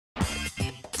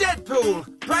Deadpool,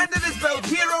 branded as both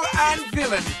hero and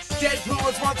villain. Deadpool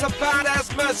was once a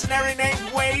badass mercenary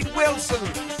named Wade Wilson.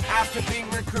 After being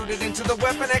recruited into the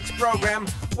Weapon X program,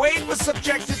 Wade was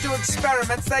subjected to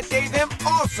experiments that gave him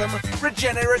awesome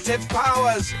regenerative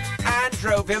powers and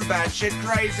drove him batshit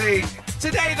crazy.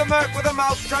 Today, the merc with a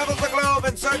mouth travels the globe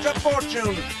in search of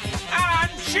fortune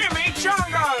and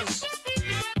chimichangas.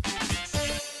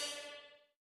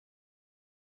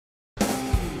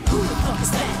 Who the fuck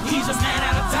is that? He's a man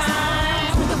out of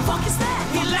time. Who the fuck is that?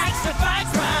 He likes to fight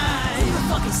crime. Who the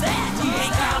fuck is that? He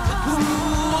ain't out the cool.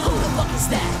 Who the fuck is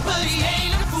that? But he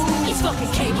ain't a fool. He's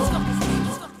fucking Cable.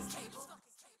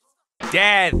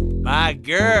 Dad, my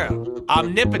girl,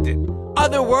 omnipotent,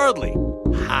 otherworldly,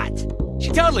 hot. She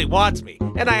totally wants me,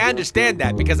 and I understand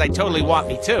that because I totally want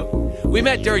me too. We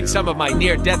met during some of my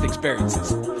near-death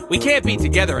experiences. We can't be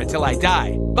together until I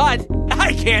die, but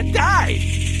I can't die.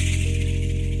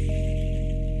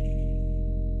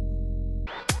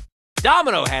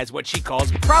 Domino has what she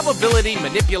calls probability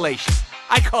manipulation.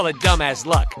 I call it dumbass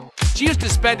luck. She used to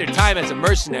spend her time as a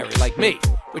mercenary like me,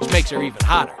 which makes her even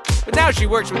hotter. But now she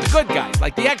works with the good guys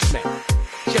like the X-Men.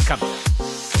 She'll come back.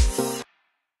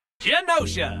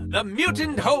 Genosha, the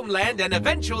mutant homeland and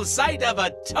eventual site of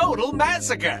a total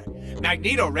massacre.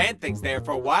 Magneto ran things there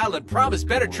for a while and promised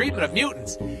better treatment of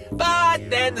mutants. But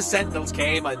then the Sentinels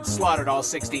came and slaughtered all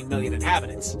 16 million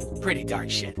inhabitants. Pretty dark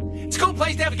shit. It's a cool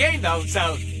place to have a game though,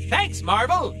 so thanks,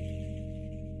 Marvel.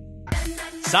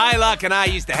 Psylocke and I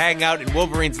used to hang out in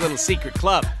Wolverine's little secret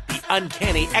club, the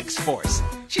Uncanny X-Force.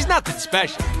 She's nothing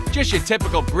special, just your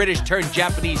typical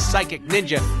British-turned-Japanese psychic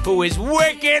ninja who is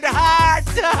wicked hot!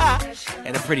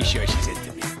 And I'm pretty sure she's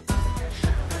into me.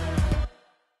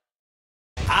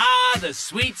 Ah, the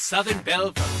sweet southern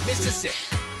belle from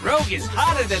Mississippi. Rogue is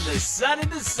hotter than the sun in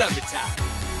the summertime.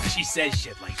 She says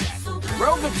shit like that.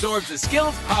 Rogue absorbs the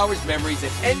skills, powers, memories,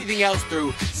 and anything else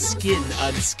through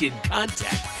skin-on-skin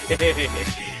contact.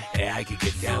 Yeah, I could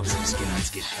get down with some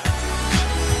skin-on-skin contact.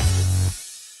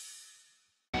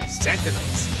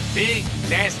 Sentinels. Big,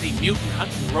 nasty, mutant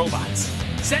hunting robots.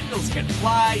 Sentinels can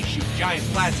fly, shoot giant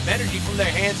blasts of energy from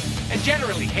their hands, and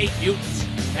generally hate mutants.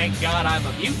 Thank God I'm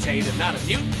a mutate and not a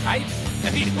mutant, right?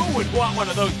 I mean, who would want one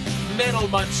of those metal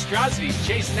monstrosities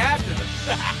chasing after them?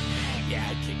 Yeah,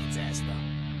 I'd kick its ass,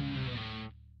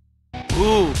 though.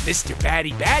 Ooh, Mr.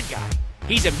 Batty Bad Guy.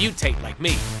 He's a mutate like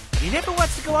me, but he never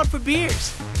wants to go out for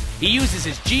beers. He uses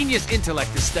his genius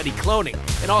intellect to study cloning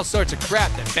and all sorts of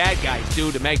crap that bad guys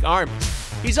do to make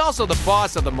armies. He's also the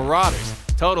boss of the Marauders,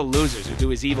 total losers who do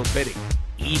his evil bidding.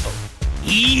 Evil.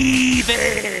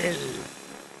 Evil!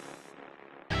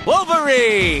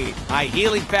 Wolverine! My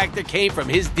healing factor came from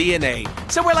his DNA,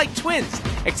 so we're like twins,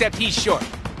 except he's short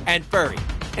and furry,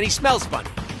 and he smells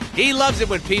funny. He loves it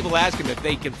when people ask him if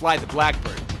they can fly the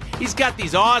Blackbird. He's got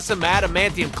these awesome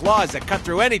adamantium claws that cut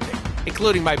through anything,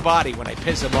 including my body when I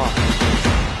piss him off.